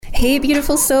Hey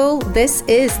beautiful soul, this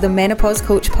is the Menopause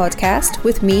Coach podcast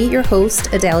with me, your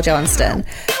host, Adele Johnston.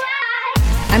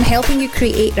 I'm helping you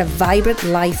create a vibrant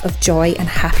life of joy and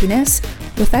happiness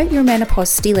without your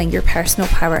menopause stealing your personal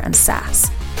power and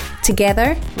sass.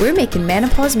 Together, we're making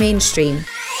menopause mainstream.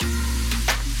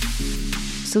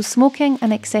 So smoking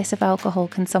and excessive alcohol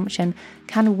consumption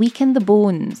can weaken the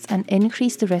bones and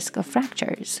increase the risk of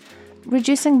fractures.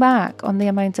 Reducing back on the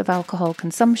amount of alcohol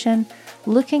consumption,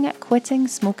 looking at quitting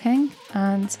smoking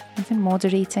and even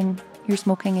moderating your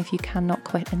smoking if you cannot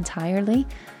quit entirely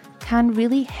can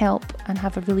really help and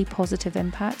have a really positive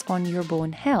impact on your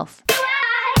bone health.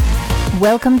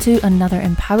 Welcome to another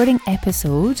empowering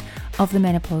episode of the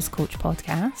Menopause Coach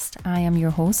podcast. I am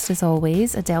your host, as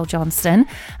always, Adele Johnston,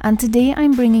 and today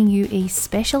I'm bringing you a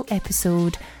special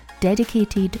episode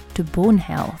dedicated to bone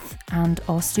health and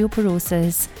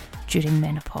osteoporosis during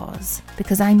menopause,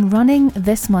 because I'm running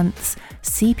this month's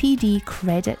CPD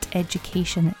Credit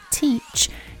Education Teach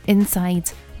inside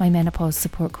my Menopause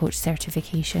Support Coach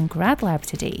Certification Grad Lab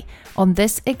today on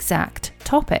this exact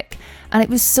topic. And it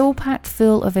was so packed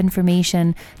full of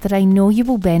information that I know you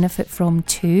will benefit from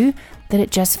too, that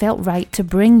it just felt right to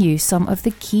bring you some of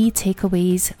the key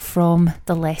takeaways from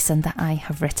the lesson that I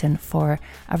have written for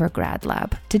our Grad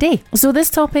Lab today. So this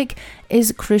topic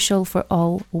is crucial for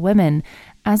all women,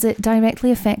 as it directly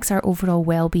affects our overall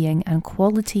well-being and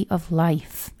quality of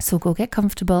life. So go get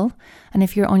comfortable, and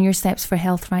if you're on your steps for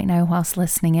health right now whilst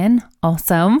listening in,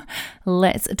 awesome.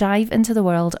 Let's dive into the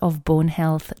world of bone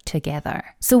health together.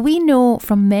 So we know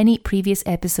from many previous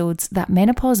episodes that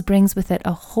menopause brings with it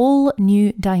a whole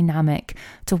new dynamic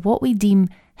to what we deem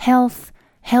health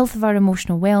of our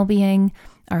emotional well-being,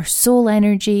 our soul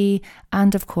energy,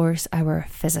 and of course our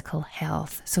physical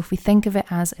health. So if we think of it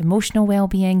as emotional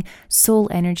well-being, soul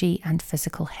energy, and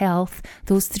physical health,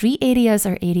 those three areas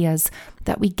are areas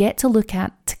that we get to look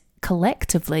at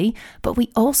collectively, but we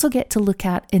also get to look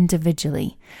at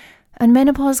individually. And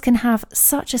menopause can have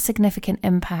such a significant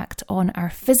impact on our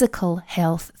physical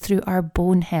health through our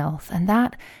bone health, and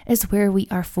that is where we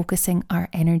are focusing our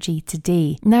energy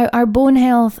today. Now, our bone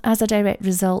health, as a direct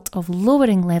result of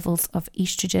lowering levels of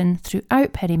estrogen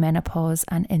throughout perimenopause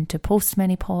and into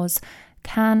postmenopause,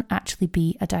 can actually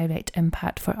be a direct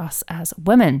impact for us as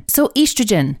women. So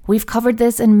estrogen, we've covered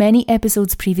this in many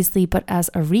episodes previously, but as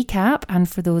a recap, and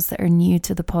for those that are new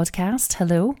to the podcast,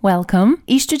 hello, welcome.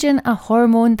 Estrogen, a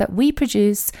hormone that we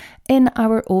produce in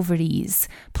our ovaries,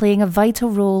 playing a vital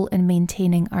role in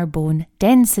maintaining our bone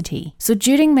density. So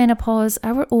during menopause,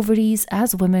 our ovaries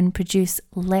as women produce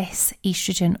less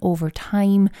estrogen over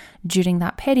time during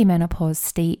that perimenopause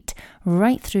state,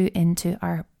 right through into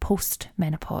our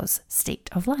post-menopause state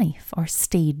of life or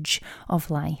stage of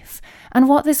life. And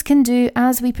what this can do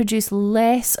as we produce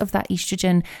less of that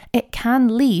estrogen, it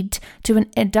can lead to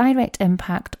a direct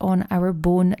impact on our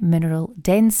bone mineral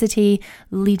density,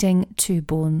 leading to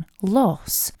bone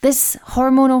loss. This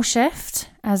hormonal shift,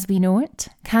 as we know it,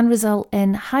 can result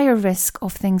in higher risk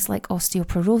of things like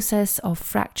osteoporosis, of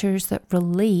fractures that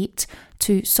relate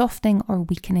to softening or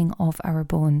weakening of our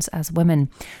bones as women.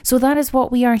 So that is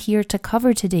what we are here to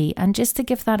cover today. And just to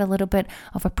give that a little bit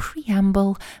of a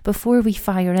preamble before we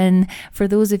fire in, for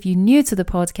those of you new to the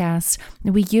podcast,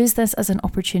 we use this as an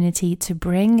opportunity to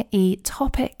bring a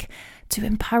topic to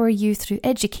empower you through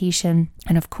education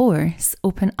and, of course,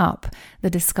 open up the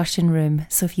discussion room.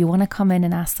 So if you want to come in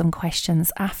and ask some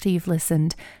questions after you've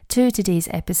listened to today's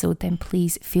episode, then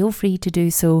please feel free to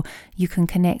do so. You can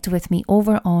connect with me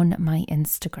over on my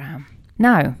Instagram.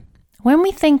 Now, when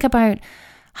we think about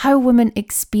how women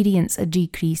experience a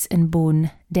decrease in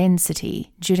bone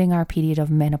density during our period of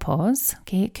menopause,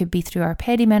 okay, it could be through our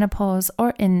perimenopause or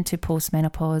into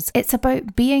postmenopause, it's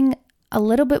about being a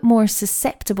little bit more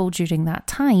susceptible during that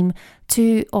time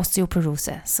to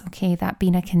osteoporosis, okay, that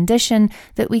being a condition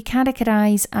that we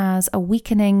categorize as a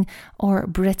weakening or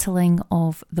brittling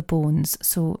of the bones.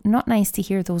 So not nice to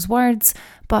hear those words,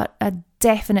 but a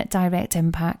definite direct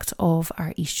impact of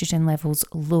our estrogen levels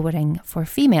lowering for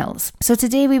females. So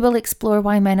today we will explore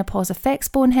why menopause affects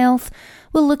bone health.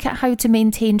 We'll look at how to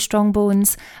maintain strong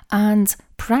bones and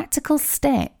practical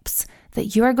steps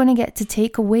that you are going to get to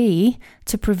take away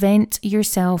to prevent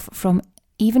yourself from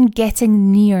even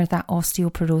getting near that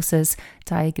osteoporosis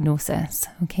diagnosis,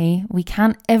 okay? We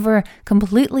can't ever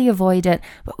completely avoid it,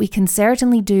 but we can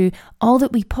certainly do all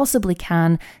that we possibly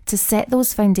can to set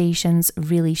those foundations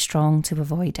really strong to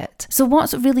avoid it. So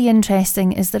what's really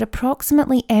interesting is that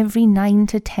approximately every 9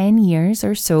 to 10 years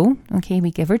or so, okay,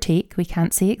 we give or take, we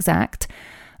can't say exact,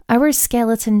 Our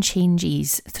skeleton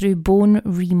changes through bone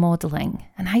remodeling.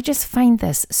 And I just find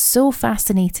this so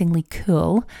fascinatingly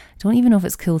cool. I don't even know if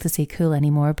it's cool to say cool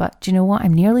anymore, but do you know what?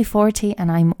 I'm nearly 40 and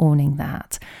I'm owning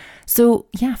that. So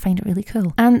yeah, I find it really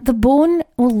cool. And the bone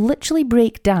will literally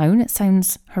break down. It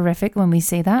sounds horrific when we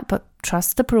say that, but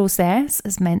trust the process.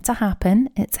 It's meant to happen.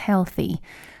 It's healthy.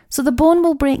 So the bone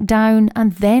will break down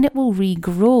and then it will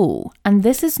regrow. And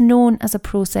this is known as a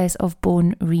process of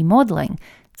bone remodeling.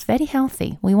 It's very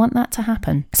healthy. We want that to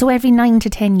happen. So every 9 to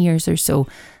 10 years or so,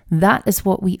 that is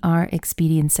what we are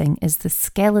experiencing, is the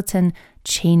skeleton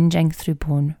changing through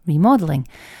bone remodeling.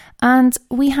 And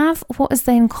we have what is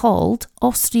then called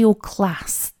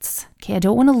osteoclasts. Okay, I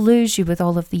don't want to lose you with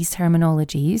all of these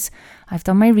terminologies. I've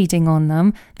done my reading on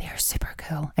them. They are super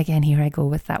cool. Again, here I go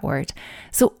with that word.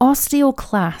 So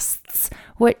osteoclasts,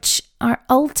 which are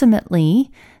ultimately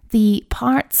the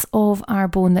parts of our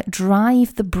bone that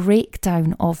drive the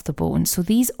breakdown of the bone. So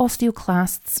these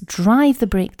osteoclasts drive the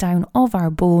breakdown of our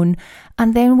bone.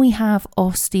 And then we have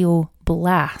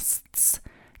osteoblasts.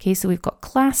 Okay, so we've got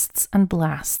clasts and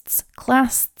blasts.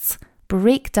 Clasts,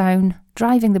 breakdown,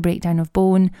 driving the breakdown of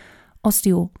bone.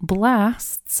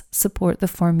 Osteoblasts support the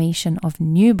formation of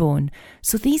new bone.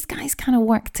 So these guys kind of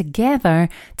work together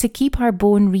to keep our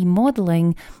bone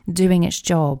remodeling doing its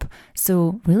job.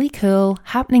 So really cool,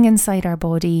 happening inside our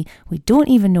body. We don't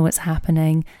even know it's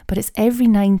happening, but it's every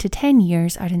 9 to 10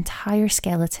 years our entire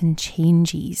skeleton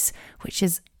changes, which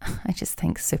is, I just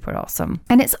think, super awesome.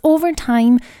 And it's over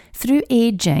time through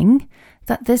aging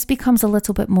that this becomes a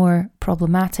little bit more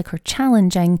problematic or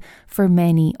challenging for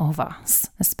many of us,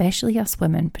 especially us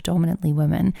women, predominantly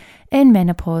women, in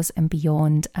menopause and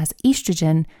beyond, as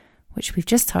estrogen, which we've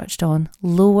just touched on,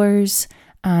 lowers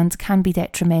and can be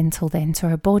detrimental then to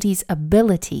our body's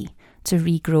ability to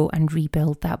regrow and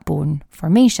rebuild that bone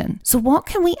formation. So what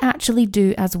can we actually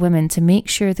do as women to make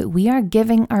sure that we are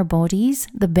giving our bodies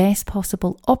the best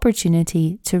possible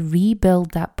opportunity to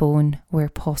rebuild that bone where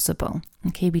possible?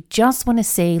 Okay, we just want to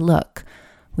say, look,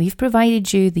 we've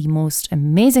provided you the most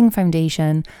amazing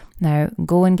foundation. Now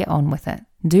go and get on with it.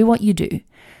 Do what you do.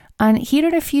 And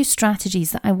here are a few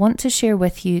strategies that I want to share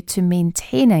with you to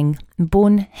maintaining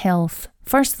bone health.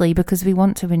 Firstly, because we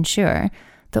want to ensure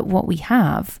that what we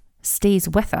have stays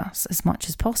with us as much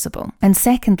as possible. And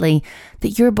secondly,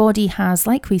 that your body has,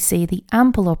 like we say, the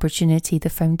ample opportunity, the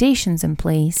foundations in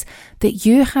place that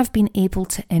you have been able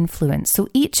to influence. So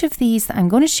each of these that I'm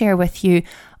going to share with you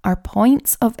are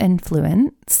points of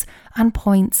influence and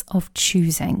points of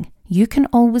choosing. You can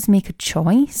always make a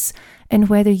choice in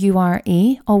whether you are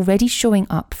A, already showing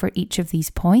up for each of these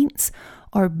points,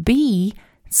 or B,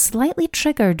 slightly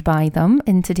triggered by them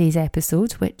in today's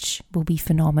episode, which will be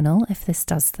phenomenal if this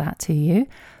does that to you,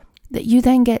 that you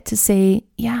then get to say,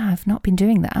 yeah, I've not been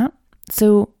doing that,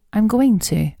 so I'm going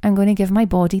to give my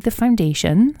body the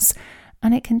foundations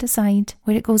and it can decide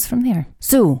where it goes from there.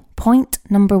 So point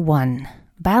number 1,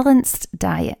 balanced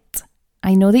diet.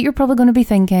 I know that you're probably going to be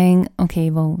thinking, okay,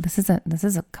 well, this is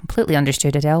a completely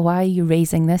understood, Adele. Why are you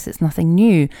raising this? It's nothing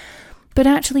new. But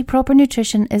actually, proper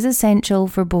nutrition is essential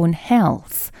for bone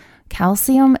health.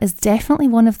 Calcium is definitely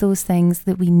one of those things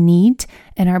that we need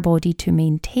in our body to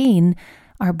maintain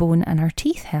our bone and our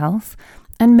teeth health.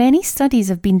 And many studies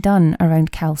have been done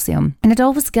around calcium. And it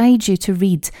always guides you to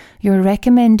read your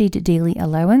recommended daily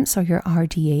allowance, or your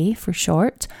RDA for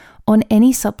short, on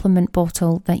any supplement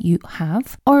bottle that you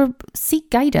have, or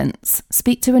seek guidance.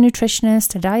 Speak to a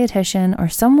nutritionist, a dietitian, or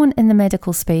someone in the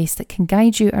medical space that can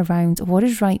guide you around what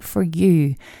is right for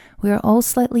you. We are all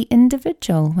slightly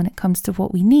individual when it comes to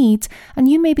what we need, and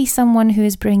you may be someone who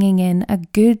is bringing in a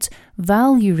good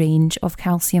value range of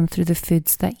calcium through the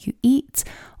foods that you eat,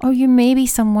 or you may be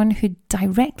someone who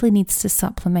directly needs to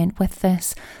supplement with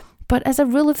this. But as a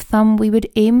rule of thumb, we would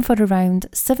aim for around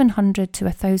 700 to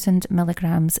 1,000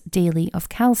 milligrams daily of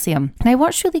calcium. Now,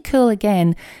 what's really cool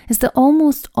again is that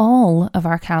almost all of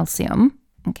our calcium,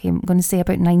 okay, I'm going to say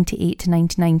about 98 to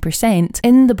 99%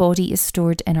 in the body is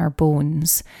stored in our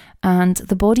bones. And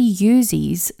the body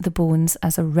uses the bones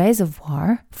as a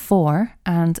reservoir for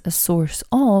and a source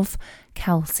of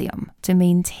calcium to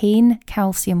maintain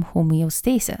calcium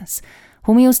homeostasis.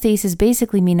 Homeostasis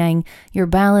basically meaning you're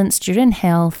balanced, you're in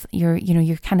health, you're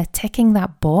kind of ticking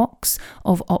that box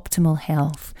of optimal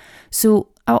health. So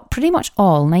pretty much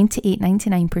all, 98,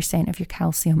 99% of your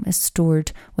calcium is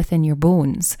stored within your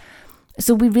bones.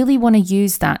 So we really want to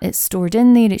use that. It's stored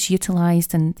in there, it's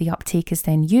utilised, and the uptake is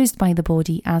then used by the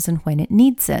body as and when it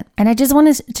needs it. And I just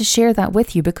wanted to share that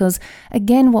with you because,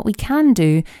 again, what we can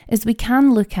do is we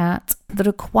can look at the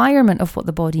requirement of what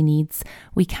the body needs,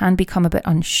 we can become a bit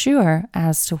unsure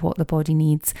as to what the body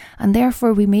needs, and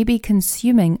therefore we may be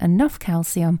consuming enough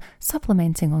calcium,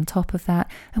 supplementing on top of that,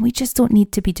 and we just don't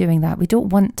need to be doing that. We don't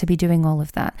want to be doing all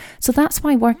of that. So that's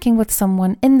why working with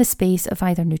someone in the space of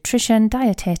either nutrition,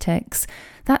 dietetics,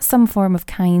 that's some form of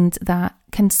kind that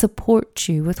can support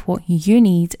you with what you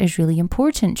need is really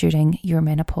important during your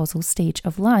menopausal stage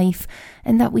of life,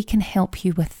 and that we can help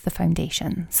you with the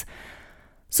foundations.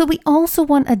 So we also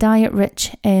want a diet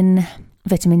rich in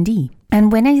vitamin D.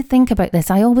 And when I think about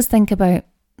this, I always think about,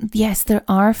 yes, there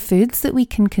are foods that we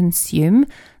can consume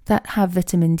that have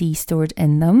vitamin D stored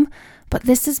in them, but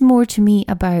this is more to me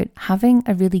about having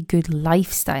a really good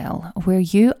lifestyle where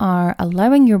you are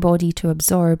allowing your body to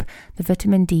absorb the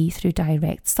vitamin D through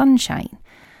direct sunshine.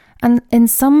 And in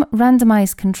some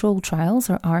randomized control trials,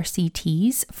 or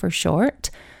RCTs for short,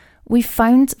 we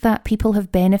found that people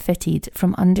have benefited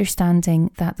from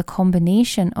understanding that the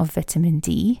combination of vitamin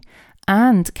D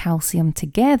and calcium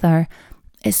together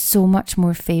is so much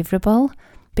more favourable,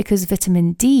 because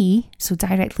vitamin D, so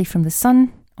directly from the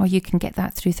sun, or you can get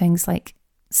that through things like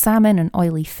salmon and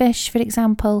oily fish, for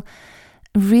example,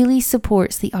 really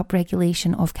supports the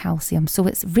upregulation of calcium. So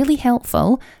it's really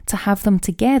helpful to have them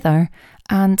together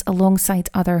and alongside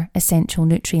other essential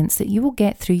nutrients that you will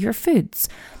get through your foods.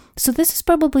 So this is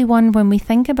probably one when we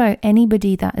think about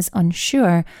anybody that is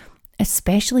unsure,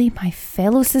 especially my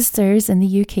fellow sisters in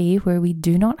the UK where we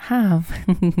do not have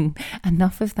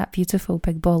enough of that beautiful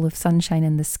big ball of sunshine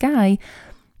in the sky.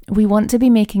 We want to be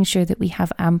making sure that we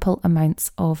have ample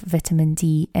amounts of vitamin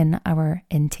D in our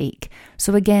intake.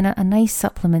 So again, a nice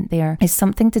supplement there is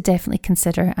something to definitely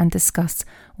consider and discuss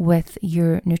with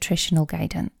your nutritional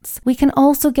guidance. We can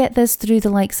also get this through the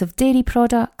likes of dairy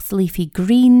products, leafy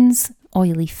greens,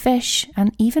 oily fish,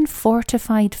 and even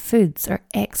fortified foods are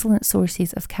excellent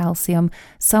sources of calcium,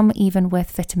 some even with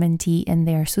vitamin D in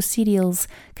there. So cereals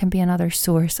can be another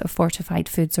source of fortified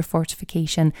foods or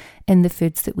fortification in the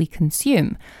foods that we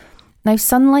consume. Now,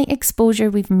 sunlight exposure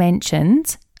we've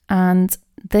mentioned, and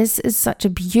this is such a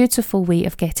beautiful way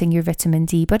of getting your vitamin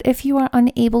D. But if you are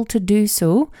unable to do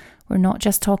so, we're not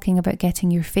just talking about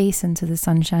getting your face into the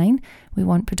sunshine. We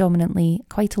want predominantly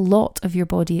quite a lot of your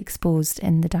body exposed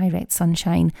in the direct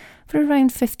sunshine for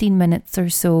around 15 minutes or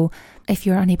so. If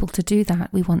you're unable to do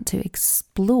that, we want to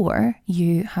explore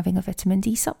you having a vitamin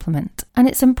D supplement. And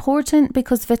it's important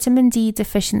because vitamin D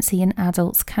deficiency in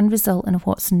adults can result in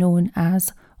what's known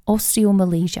as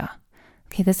osteomalacia.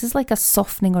 Okay, this is like a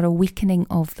softening or a weakening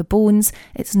of the bones.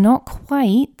 It's not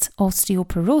quite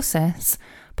osteoporosis,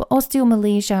 but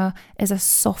osteomalacia is a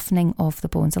softening of the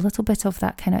bones, a little bit of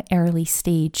that kind of early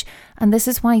stage. And this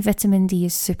is why vitamin D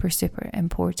is super, super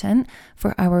important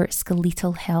for our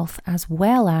skeletal health, as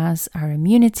well as our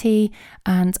immunity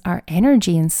and our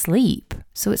energy and sleep.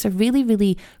 So it's a really,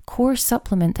 really core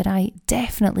supplement that I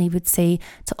definitely would say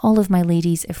to all of my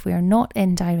ladies, if we are not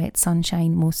in direct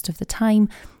sunshine most of the time,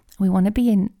 we want to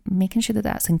be making sure that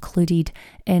that's included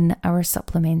in our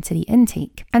supplementary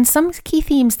intake. And some key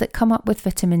themes that come up with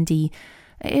vitamin D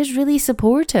is really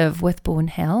supportive with bone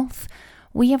health.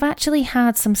 We have actually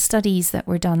had some studies that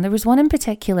were done. There was one in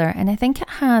particular, and I think it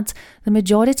had the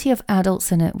majority of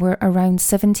adults in it were around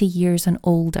 70 years and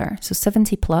older, so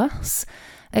 70 plus.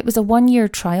 It was a 1-year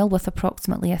trial with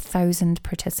approximately 1,000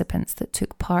 participants that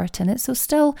took part in it. So it's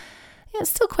still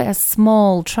quite a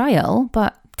small trial,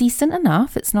 but decent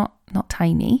enough. It's not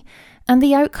tiny. And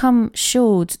the outcome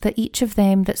showed that each of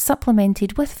them that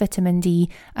supplemented with vitamin D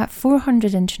at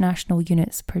 400 international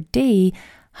units per day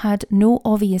had no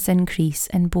obvious increase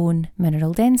in bone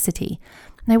mineral density.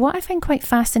 Now, what I find quite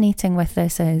fascinating with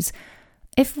this is,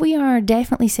 if we are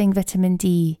definitely saying vitamin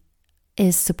D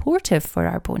is supportive for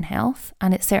our bone health,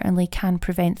 and it certainly can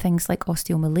prevent things like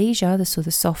osteomalacia, so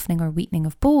the softening or weakening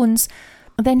of bones,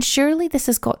 then surely this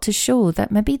has got to show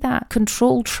that maybe that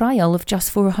controlled trial of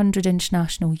just 400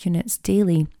 international units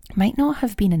daily might not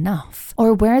have been enough.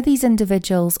 Or were these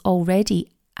individuals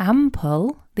already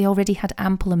ample? They already had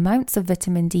ample amounts of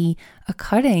vitamin D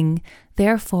occurring,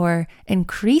 therefore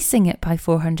increasing it by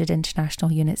 400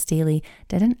 international units daily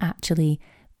didn't actually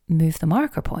move the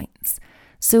marker points.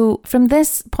 So from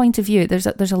this point of view, there's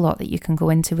a lot that you can go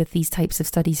into with these types of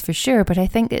studies for sure, but I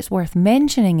think it's worth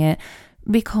mentioning it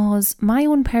because my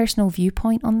own personal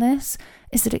viewpoint on this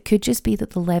is that it could just be that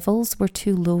the levels were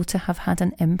too low to have had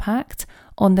an impact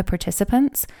on the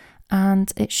participants,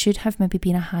 and it should have maybe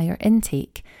been a higher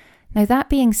intake. Now, that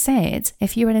being said,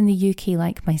 if you are in the UK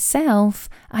like myself,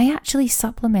 I actually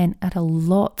supplement at a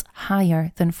lot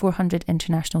higher than 400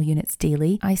 international units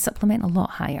daily. I supplement a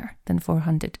lot higher than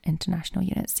 400 international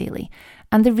units daily.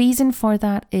 And the reason for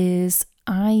that is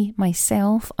I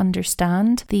myself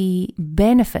understand the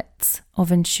benefits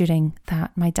of ensuring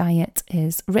that my diet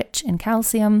is rich in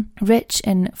calcium, rich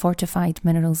in fortified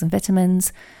minerals and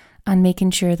vitamins, and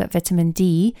making sure that vitamin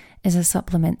D is a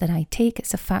supplement that I take.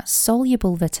 It's a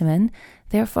fat-soluble vitamin.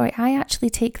 Therefore, I actually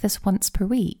take this once per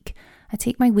week. I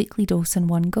take my weekly dose in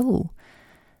one go.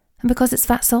 And because it's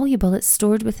fat-soluble, it's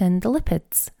stored within the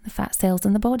lipids, the fat cells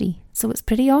in the body. So it's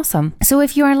pretty awesome. So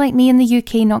if you are like me in the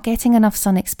UK, not getting enough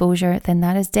sun exposure, then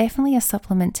that is definitely a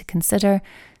supplement to consider.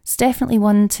 It's definitely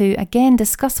one to, again,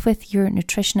 discuss with your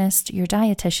nutritionist, your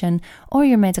dietitian, or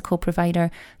your medical provider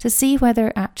to see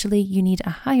whether actually you need a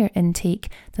higher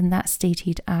intake than that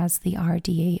stated as the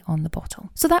RDA on the bottle.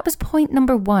 So that was point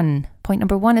number 1. Point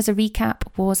number 1 as a recap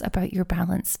was about your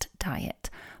balanced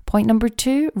diet. Point number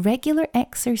 2, regular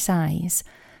exercise.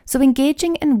 So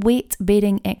engaging in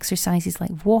weight-bearing exercises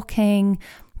like walking,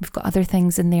 we've got other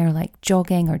things in there like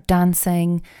jogging or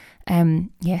dancing.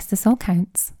 Yes, this all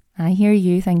counts. I hear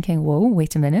you thinking, whoa,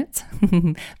 wait a minute.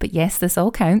 But yes, this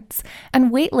all counts.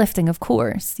 And weightlifting, of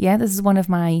course. Yeah, this is one of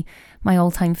my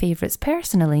all-time favourites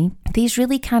personally. These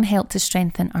really can help to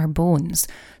strengthen our bones.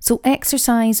 So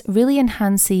exercise really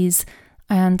enhances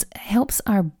and helps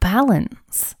our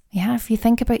balance. Yeah, if you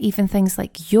think about even things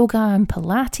like yoga and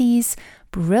Pilates,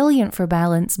 brilliant for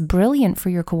balance, brilliant for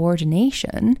your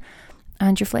coordination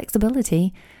and your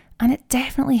flexibility. And it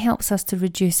definitely helps us to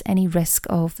reduce any risk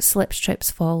of slips, trips,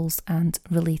 falls and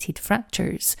related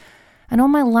fractures. And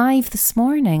on my live this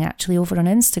morning, actually over on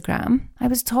Instagram, I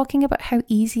was talking about how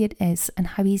easy it is and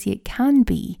how easy it can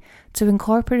be to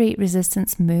incorporate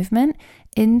resistance movement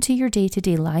into your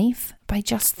day-to-day life by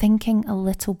just thinking a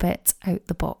little bit out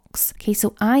the box. Okay,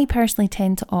 so I personally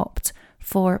tend to opt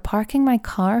for parking my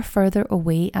car further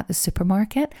away at the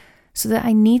supermarket so that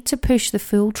I need to push the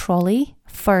full trolley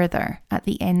further at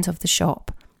the end of the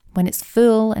shop. When it's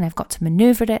full and I've got to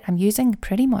maneuver it, I'm using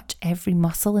pretty much every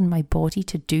muscle in my body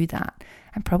to do that.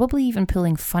 I'm probably even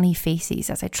pulling funny faces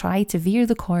as I try to veer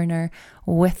the corner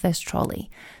with this trolley.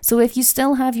 So if you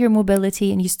still have your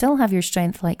mobility and you still have your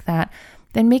strength like that,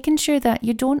 then making sure that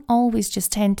you don't always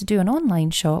just tend to do an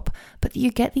online shop, but that you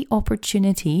get the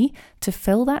opportunity to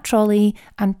fill that trolley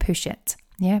and push it.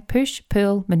 Yeah, push,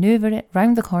 pull, maneuver it,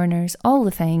 round the corners, all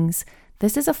the things.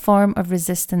 This is a form of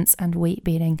resistance and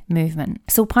weight-bearing movement.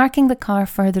 So parking the car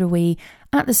further away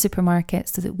at the supermarket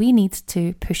so that we need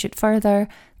to push it further,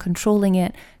 controlling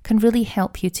it, can really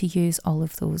help you to use all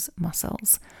of those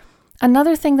muscles.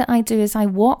 Another thing that I do is I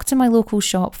walk to my local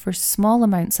shop for small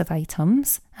amounts of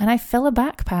items and I fill a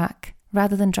backpack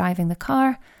rather than driving the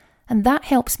car. And that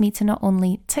helps me to not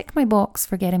only tick my box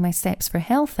for getting my steps for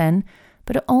health in,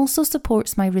 but it also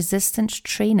supports my resistance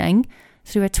training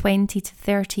through a 20 to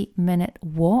 30 minute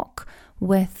walk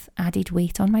with added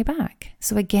weight on my back.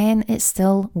 So again, it's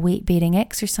still weight-bearing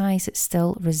exercise, it's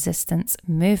still resistance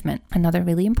movement, another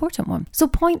really important one. So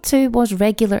point 2 was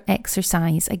regular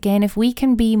exercise. Again, if we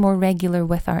can be more regular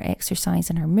with our exercise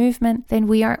and our movement, then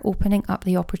we are opening up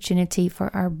the opportunity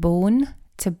for our bone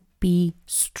to be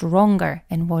stronger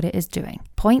in what it is doing.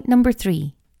 Point number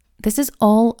 3, this is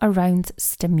all around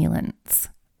stimulants.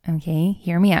 Okay,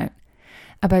 hear me out.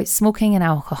 About smoking and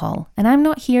alcohol. And I'm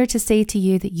not here to say to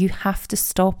you that you have to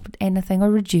stop anything or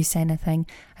reduce anything.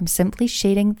 I'm simply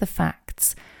sharing the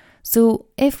facts. So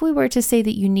if we were to say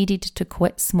that you needed to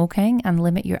quit smoking and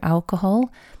limit your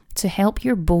alcohol to help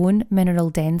your bone mineral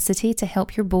density, to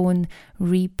help your bone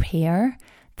repair,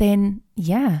 then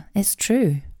yeah, it's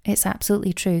true. It's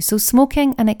absolutely true. So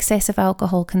smoking and excessive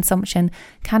alcohol consumption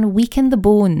can weaken the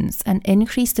bones and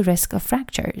increase the risk of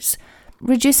fractures.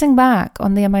 Reducing back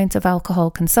on the amount of alcohol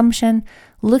consumption,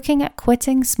 looking at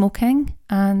quitting smoking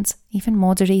and even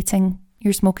moderating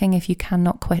your smoking if you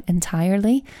cannot quit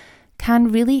entirely can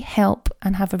really help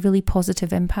and have a really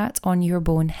positive impact on your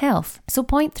bone health. So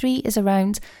point 3 is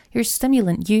around your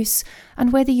stimulant use,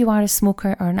 and whether you are a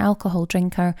smoker or an alcohol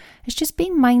drinker, it's just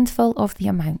being mindful of the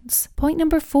amounts. Point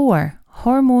number 4,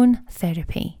 hormone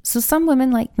therapy. So some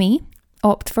women like me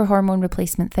opt for hormone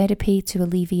replacement therapy to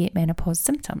alleviate menopause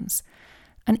symptoms.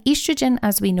 And estrogen,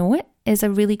 as we know it, is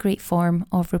a really great form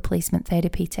of replacement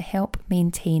therapy to help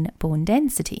maintain bone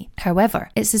density. However,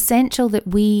 it's essential that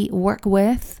we work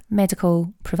with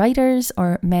medical providers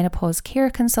or menopause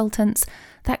care consultants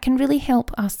that can really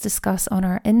help us discuss on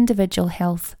our individual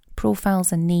health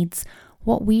profiles and needs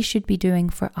what we should be doing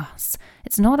for us.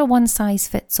 It's not a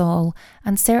one-size-fits-all,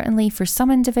 and certainly for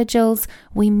some individuals,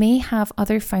 we may have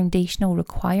other foundational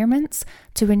requirements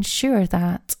to ensure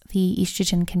that the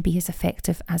estrogen can be as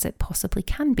effective as it possibly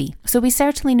can be. So we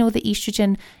certainly know that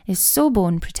estrogen is so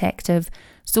bone protective,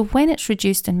 so when it's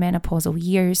reduced in menopausal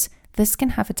years, this can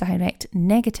have a direct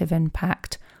negative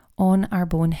impact on our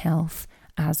bone health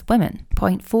as women.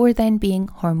 Point 4 then being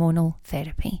hormonal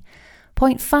therapy.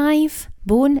 Point 5,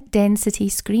 bone density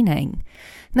screening.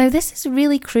 Now this is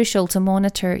really crucial to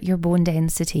monitor your bone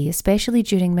density, especially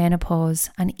during menopause,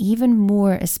 and even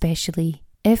more especially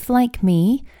if, like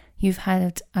me, you've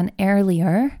had an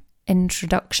earlier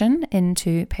introduction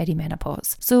into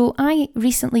perimenopause. So I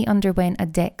recently underwent a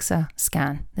DEXA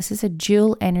scan. This is a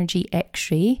dual energy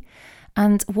X-ray,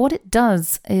 and what it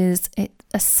does is it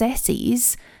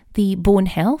assesses the bone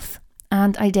health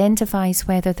and identifies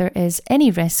whether there is any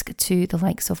risk to the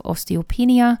likes of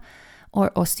osteopenia or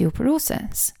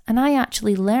osteoporosis. And I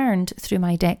actually learned through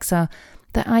my DEXA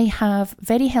that I have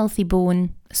very healthy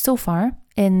bone so far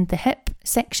in the hip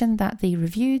section that they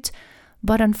reviewed,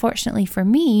 but unfortunately for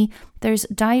me, there's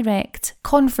direct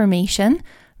confirmation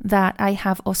that I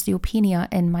have osteopenia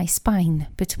in my spine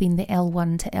between the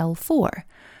L1 to L4,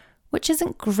 which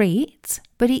isn't great,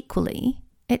 but equally,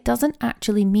 it doesn't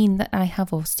actually mean that I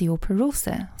have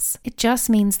osteoporosis. It just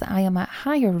means that I am at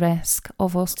higher risk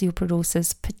of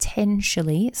osteoporosis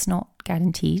potentially, it's not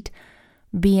guaranteed,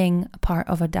 being a part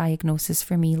of a diagnosis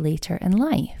for me later in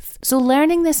life. So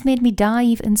learning this made me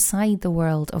dive inside the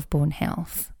world of bone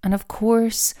health. And of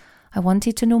course, I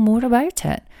wanted to know more about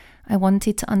it. I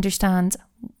wanted to understand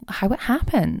how it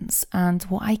happens and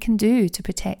what I can do to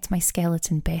protect my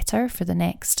skeleton better for the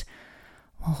next,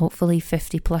 well, hopefully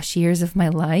 50 plus years of my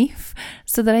life,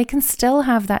 so that I can still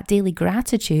have that daily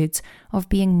gratitude of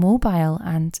being mobile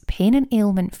and pain and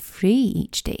ailment free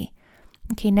each day.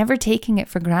 Okay, never taking it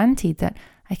for granted that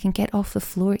I can get off the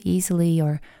floor easily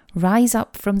or rise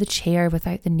up from the chair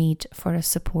without the need for a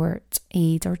support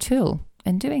aid or tool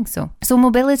in doing so. So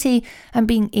mobility and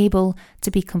being able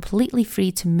to be completely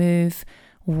free to move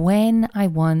when I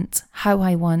want, how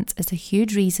I want, is a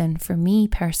huge reason for me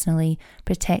personally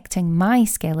protecting my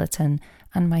skeleton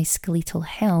and my skeletal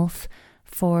health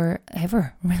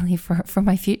forever, really, for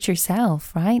my future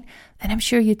self, right? And I'm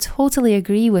sure you totally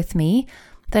agree with me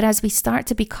that as we start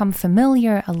to become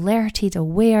familiar, alerted,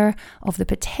 aware of the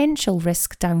potential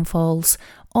risk downfalls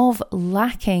of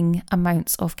lacking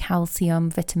amounts of calcium,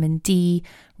 vitamin D,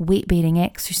 weight-bearing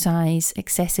exercise,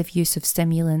 excessive use of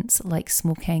stimulants like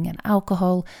smoking and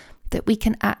alcohol, that we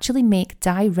can actually make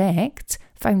direct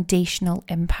foundational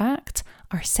impact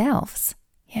ourselves.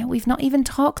 Yeah, we've not even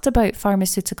talked about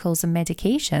pharmaceuticals and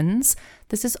medications.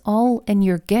 This is all in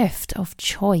your gift of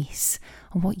choice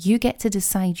on what you get to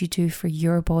decide you do for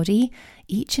your body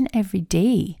each and every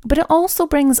day. But it also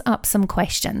brings up some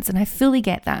questions, and I fully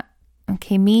get that.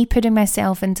 Okay, me putting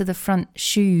myself into the front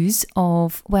shoes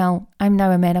of, well, I'm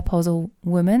now a menopausal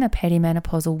woman, a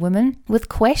perimenopausal woman, with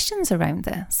questions around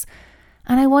this.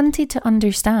 And I wanted to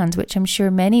understand, which I'm sure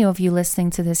many of you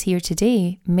listening to this here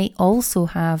today may also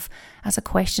have as a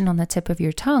question on the tip of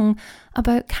your tongue,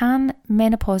 about can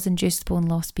menopause-induced bone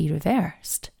loss be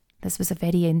reversed? This was a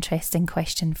very interesting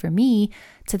question for me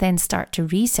to then start to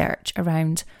research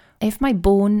around, if my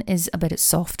bone is a bit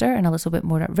softer and a little bit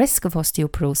more at risk of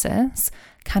osteoporosis,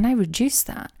 can I reduce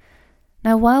that?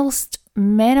 Now, whilst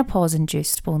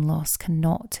menopause-induced bone loss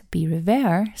cannot be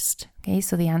reversed, okay,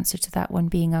 so the answer to that one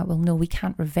being, well, no, we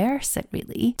can't reverse it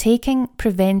really. Taking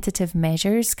preventative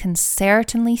measures can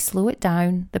certainly slow it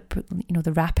down,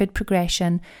 the rapid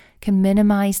progression, can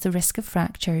minimise the risk of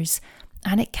fractures,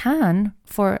 and it can,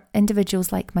 for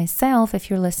individuals like myself, if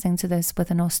you're listening to this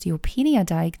with an osteopenia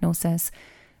diagnosis,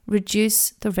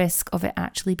 reduce the risk of it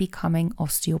actually becoming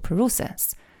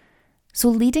osteoporosis. So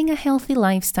leading a healthy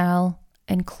lifestyle,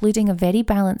 including a very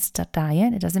balanced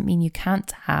diet, it doesn't mean you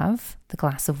can't have the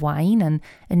glass of wine and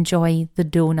enjoy the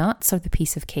donuts or the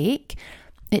piece of cake.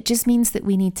 It just means that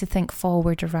we need to think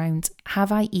forward around,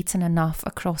 have I eaten enough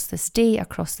across this day,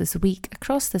 across this week,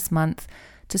 across this month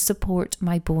to support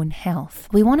my bone health?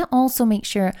 We want to also make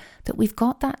sure that we've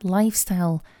got that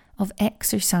lifestyle of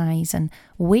exercise and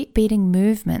weight-bearing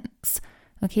movements,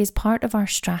 okay, as part of our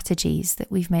strategies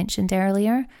that we've mentioned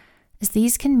earlier, is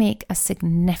these can make a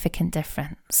significant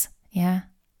difference, yeah?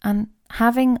 And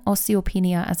having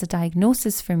osteopenia as a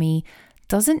diagnosis for me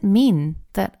doesn't mean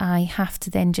that I have to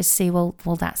then just say, well,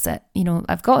 that's it.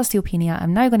 I've got osteopenia,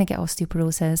 I'm now going to get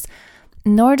osteoporosis.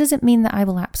 Nor does it mean that I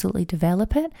will absolutely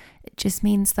develop it. It just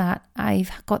means that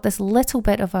I've got this little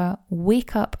bit of a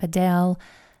wake up, Adele.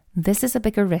 This is a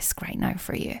bigger risk right now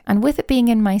for you. And with it being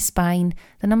in my spine,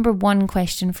 the number one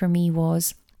question for me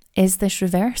was, is this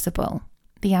reversible?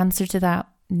 The answer to that,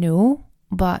 no,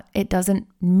 but it doesn't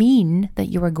mean that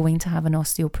you are going to have an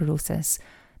osteoporosis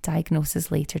diagnosis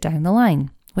later down the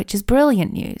line, which is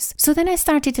brilliant news. So then I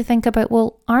started to think about,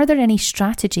 well, are there any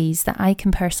strategies that I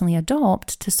can personally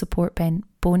adopt to support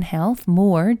bone health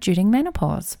more during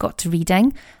menopause. Got to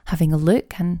reading, having a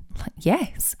look, and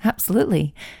yes,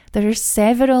 absolutely. There are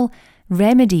several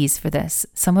remedies for this,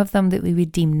 some of them that we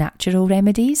would deem natural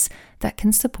remedies that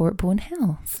can support bone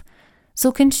health.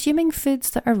 So consuming foods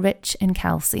that are rich in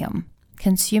calcium,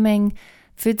 consuming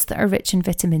foods that are rich in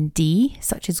vitamin D,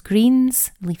 such as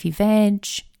greens, leafy veg,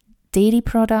 dairy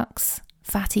products,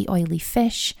 fatty oily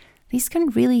fish, these can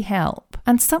really help.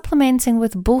 And supplementing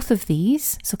with both of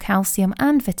these, so calcium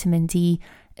and vitamin D,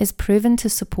 is proven to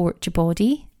support your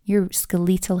body, your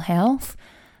skeletal health.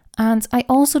 And I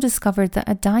also discovered that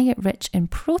a diet rich in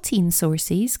protein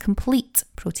sources, complete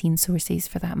protein sources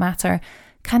for that matter,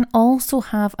 can also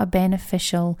have a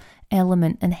beneficial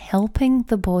element in helping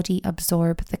the body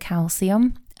absorb the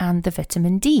calcium and the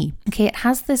vitamin D. Okay, it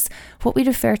has this, what we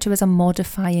refer to as a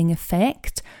modifying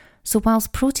effect. So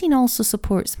whilst protein also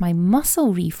supports my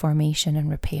muscle reformation and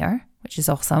repair, which is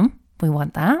awesome, we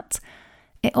want that,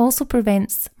 it also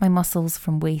prevents my muscles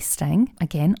from wasting.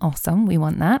 Again, awesome, we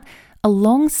want that.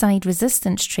 Alongside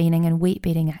resistance training and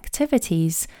weight-bearing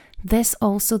activities, this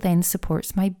also then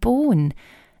supports my bone.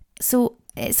 So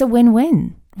it's a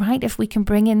win-win, right? If we can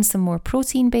bring in some more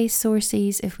protein-based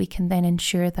sources, if we can then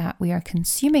ensure that we are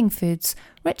consuming foods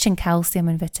rich in calcium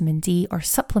and vitamin D or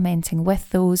supplementing with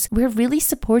those, we're really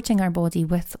supporting our body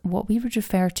with what we would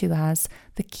refer to as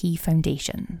the key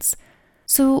foundations.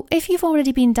 So if you've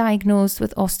already been diagnosed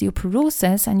with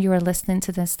osteoporosis and you are listening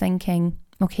to this thinking,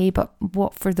 okay, but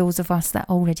what for those of us that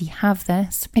already have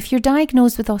this? If you're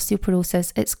diagnosed with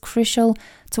osteoporosis, it's crucial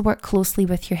to work closely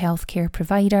with your healthcare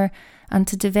provider and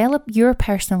to develop your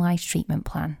personalised treatment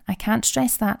plan. I can't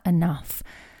stress that enough.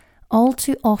 All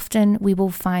too often we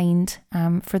will find,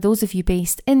 for those of you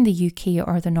based in the UK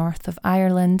or the north of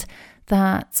Ireland,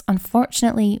 that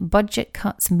unfortunately budget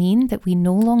cuts mean that we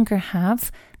no longer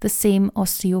have the same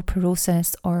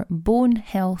osteoporosis or bone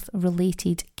health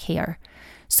related care.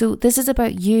 So this is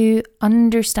about you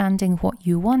understanding what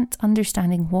you want,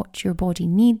 understanding what your body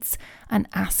needs, and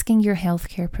asking your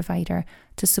healthcare provider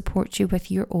to support you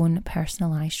with your own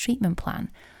personalised treatment plan.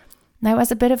 Now,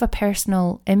 as a bit of a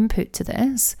personal input to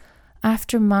this,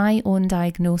 after my own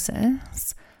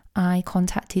diagnosis, I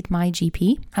contacted my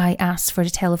GP. I asked for a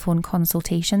telephone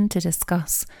consultation to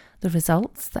discuss the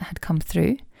results that had come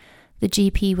through. The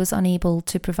GP was unable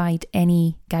to provide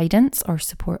any guidance or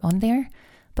support on there,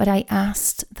 but I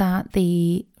asked that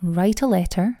they write a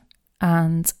letter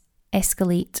and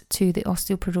escalate to the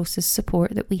osteoporosis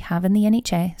support that we have in the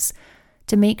NHS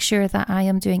to make sure that I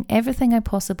am doing everything I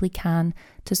possibly can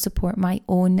to support my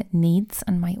own needs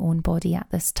and my own body at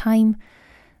this time.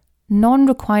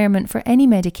 Non-requirement for any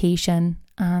medication,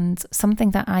 and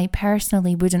something that I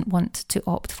personally wouldn't want to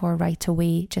opt for right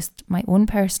away, just my own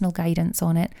personal guidance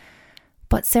on it.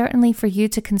 But certainly for you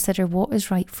to consider what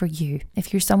is right for you.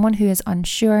 If you're someone who is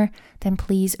unsure, then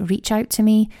please reach out to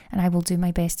me and I will do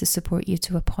my best to support you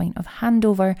to a point of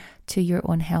handover to your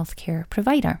own healthcare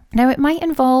provider. Now, it might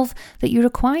involve that you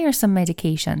require some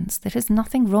medications. There is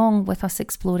nothing wrong with us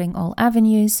exploring all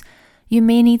avenues. You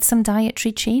may need some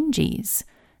dietary changes,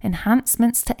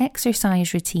 enhancements to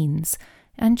exercise routines,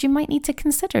 and you might need to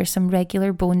consider some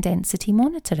regular bone density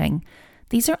monitoring.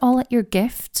 These are all at your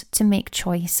gift to make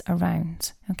choice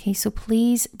around. Okay, so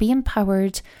please be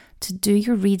empowered to do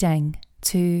your reading,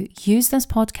 to use this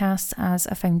podcast as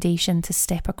a foundation to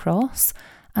step across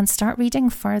and start reading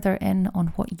further in on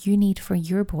what you need for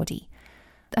your body.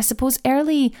 I suppose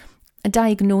early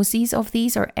diagnoses of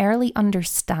these or early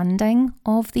understanding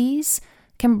of these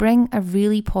can bring a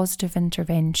really positive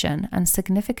intervention and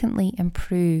significantly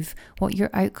improve what your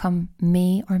outcome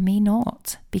may or may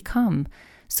not become.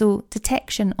 So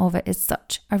detection of it is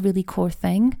such a really core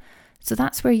thing. So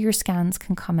that's where your scans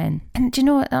can come in. And do you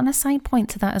know, on a side point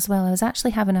to that as well, I was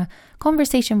actually having a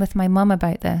conversation with my mum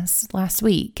about this last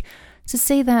week to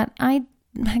say that I,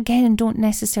 again, don't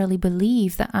necessarily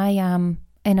believe that I am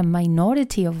in a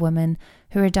minority of women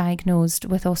who are diagnosed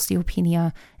with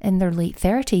osteopenia in their late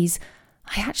 30s.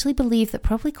 I actually believe that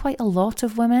probably quite a lot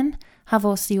of women have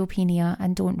osteopenia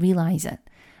and don't realise it.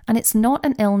 And it's not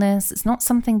an illness, it's not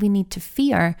something we need to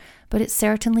fear, but it's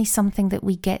certainly something that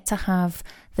we get to have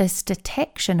this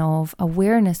detection of,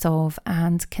 awareness of,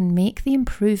 and can make the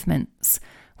improvements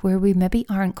where we maybe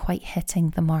aren't quite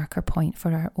hitting the marker point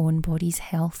for our own body's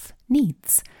health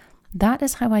needs. That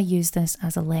is how I use this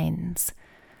as a lens.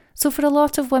 So for a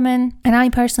lot of women, and I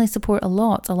personally support a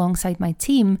lot alongside my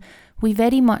team, we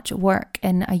very much work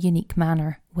in a unique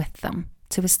manner with them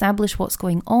to establish what's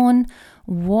going on,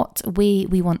 what way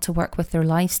we want to work with their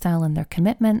lifestyle and their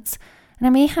commitments. And I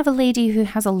may have a lady who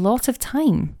has a lot of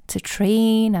time to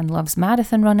train and loves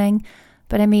marathon running,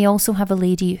 But I may also have a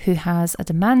lady who has a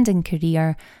demanding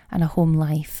career and a home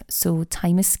life, so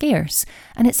time is scarce.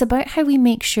 And it's about how we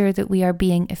make sure that we are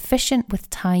being efficient with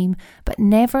time, but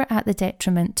never at the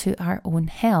detriment to our own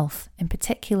health. In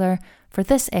particular, for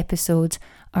this episode,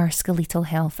 our skeletal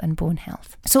health and bone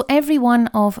health. So every one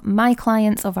of my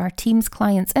clients, of our team's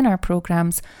clients in our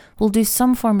programs, will do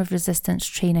some form of resistance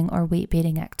training or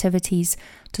weight-bearing activities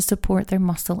to support their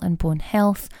muscle and bone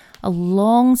health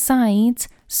alongside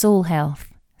soul health.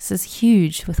 This is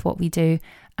huge with what we do,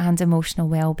 and emotional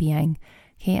well-being.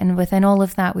 Okay, and within all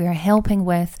of that, we are helping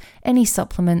with any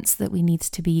supplements that we need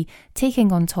to be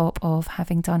taking on top of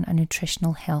having done a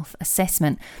nutritional health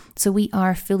assessment. So we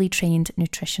are fully trained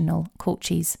nutritional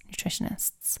coaches,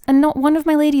 nutritionists. And not one of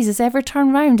my ladies has ever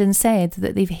turned around and said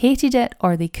that they've hated it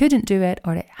or they couldn't do it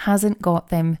or it hasn't got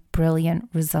them brilliant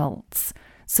results.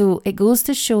 So it goes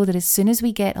to show that as soon as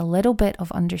we get a little bit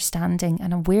of understanding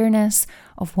and awareness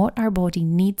of what our body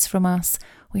needs from us,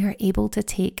 we are able to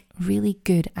take really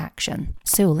good action.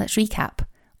 So let's recap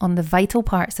on the vital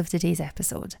parts of today's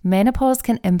episode. Menopause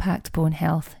can impact bone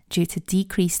health due to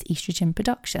decreased estrogen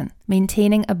production.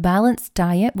 Maintaining a balanced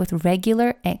diet with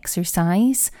regular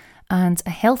exercise and a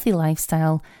healthy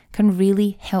lifestyle can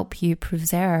really help you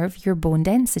preserve your bone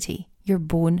density, your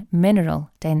bone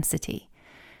mineral density.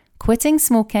 Quitting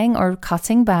smoking or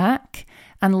cutting back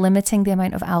and limiting the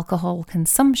amount of alcohol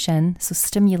consumption, so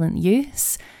stimulant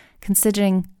use,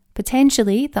 considering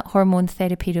potentially that hormone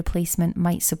therapy replacement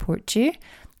might support you,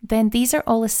 then these are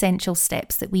all essential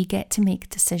steps that we get to make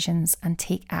decisions and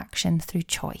take action through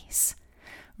choice.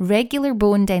 Regular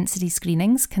bone density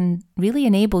screenings can really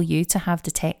enable you to have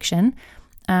detection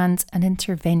and an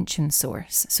intervention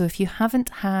source. So if you haven't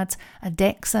had a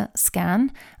DEXA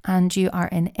scan and you are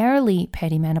in early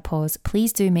perimenopause,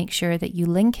 please do make sure that you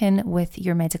link in with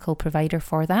your medical provider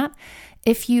for that.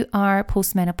 If you are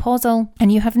postmenopausal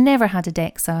and you have never had a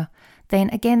DEXA, then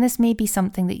again, this may be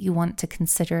something that you want to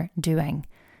consider doing.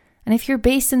 And if you're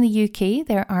based in the UK,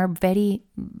 there are very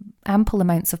ample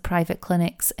amounts of private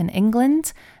clinics in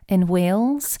England, in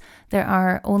Wales. There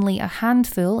are only a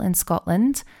handful in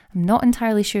Scotland. I'm not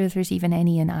entirely sure if there's even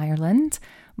any in Ireland.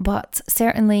 But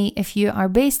certainly if you are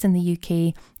based in the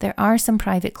UK, there are some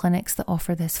private clinics that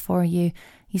offer this for you.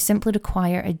 You simply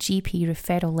require a GP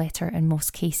referral letter in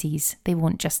most cases. They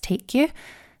won't just take you.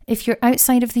 If you're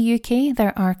outside of the UK,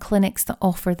 there are clinics that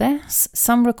offer this,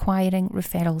 some requiring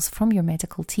referrals from your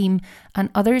medical team, and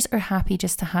others are happy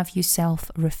just to have you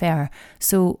self-refer.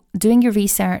 So doing your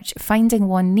research, finding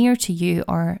one near to you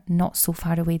or not so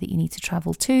far away that you need to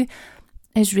travel to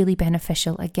is really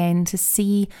beneficial, again, to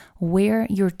see where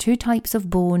your two types of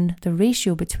bone, the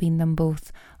ratio between them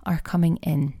both, are coming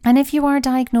in. And if you are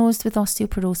diagnosed with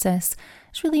osteoporosis,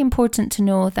 it's really important to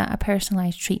know that a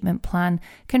personalised treatment plan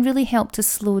can really help to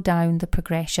slow down the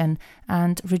progression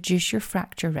and reduce your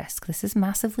fracture risk. This is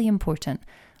massively important.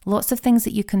 Lots of things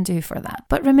that you can do for that.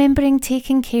 But remembering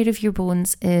taking care of your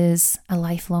bones is a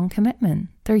lifelong commitment.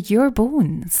 They're your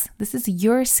bones. This is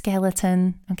your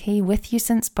skeleton, okay, with you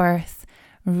since birth,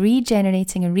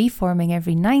 regenerating and reforming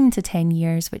every 9 to 10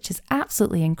 years, which is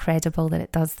absolutely incredible that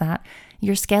it does that.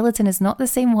 Your skeleton is not the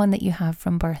same one that you have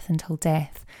from birth until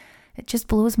death. It just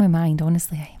blows my mind,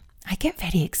 honestly. I get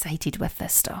very excited with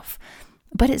this stuff.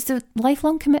 But it's a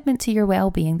lifelong commitment to your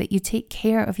well-being that you take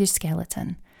care of your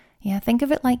skeleton. Yeah, think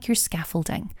of it like your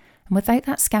scaffolding. And without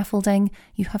that scaffolding,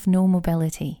 you have no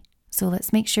mobility. So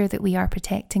let's make sure that we are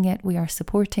protecting it, we are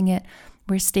supporting it,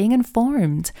 we're staying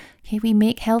informed. Okay, we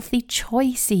make healthy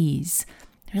choices.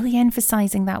 Really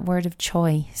emphasizing that word of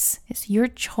choice. It's your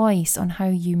choice on how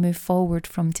you move forward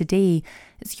from today.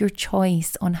 It's your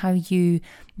choice on how you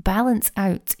balance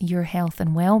out your health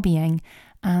and well-being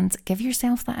and give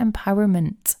yourself that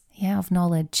empowerment, of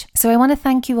knowledge. So I want to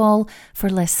thank you all for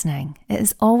listening. It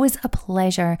is always a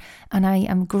pleasure, and I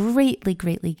am greatly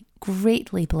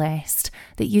blessed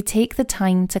that you take the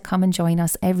time to come and join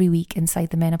us every week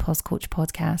inside the Menopause Coach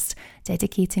podcast.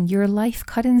 Dedicating your life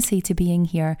currency to being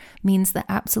here means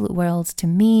the absolute world to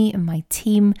me and my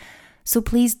team. So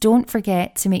please don't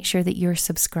forget to make sure that you're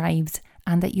subscribed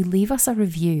and that you leave us a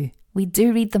review. We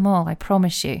do read them all, I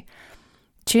promise you.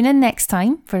 Tune in next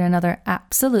time for another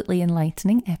absolutely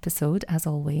enlightening episode, as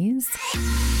always.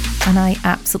 And I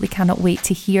absolutely cannot wait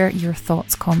to hear your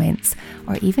thoughts, comments,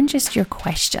 or even just your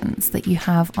questions that you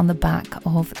have on the back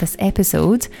of this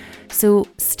episode. So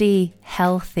stay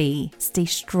healthy, stay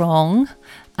strong,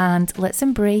 and let's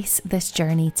embrace this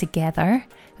journey together,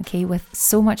 okay, with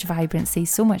so much vibrancy,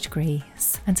 so much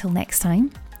grace. Until next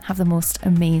time, have the most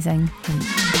amazing week.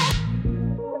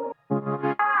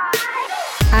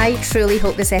 I truly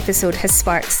hope this episode has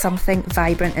sparked something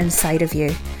vibrant inside of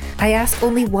you. I ask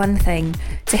only one thing.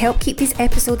 To help keep these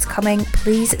episodes coming,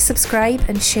 please subscribe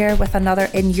and share with another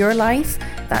in your life.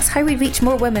 That's how we reach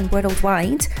more women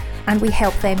worldwide and we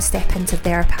help them step into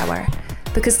their power.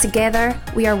 Because together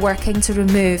we are working to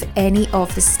remove any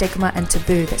of the stigma and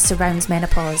taboo that surrounds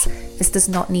menopause. This does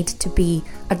not need to be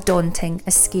a daunting,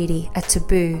 a scary, a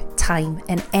taboo time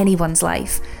in anyone's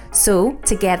life. So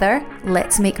together,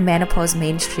 let's make menopause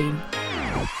mainstream.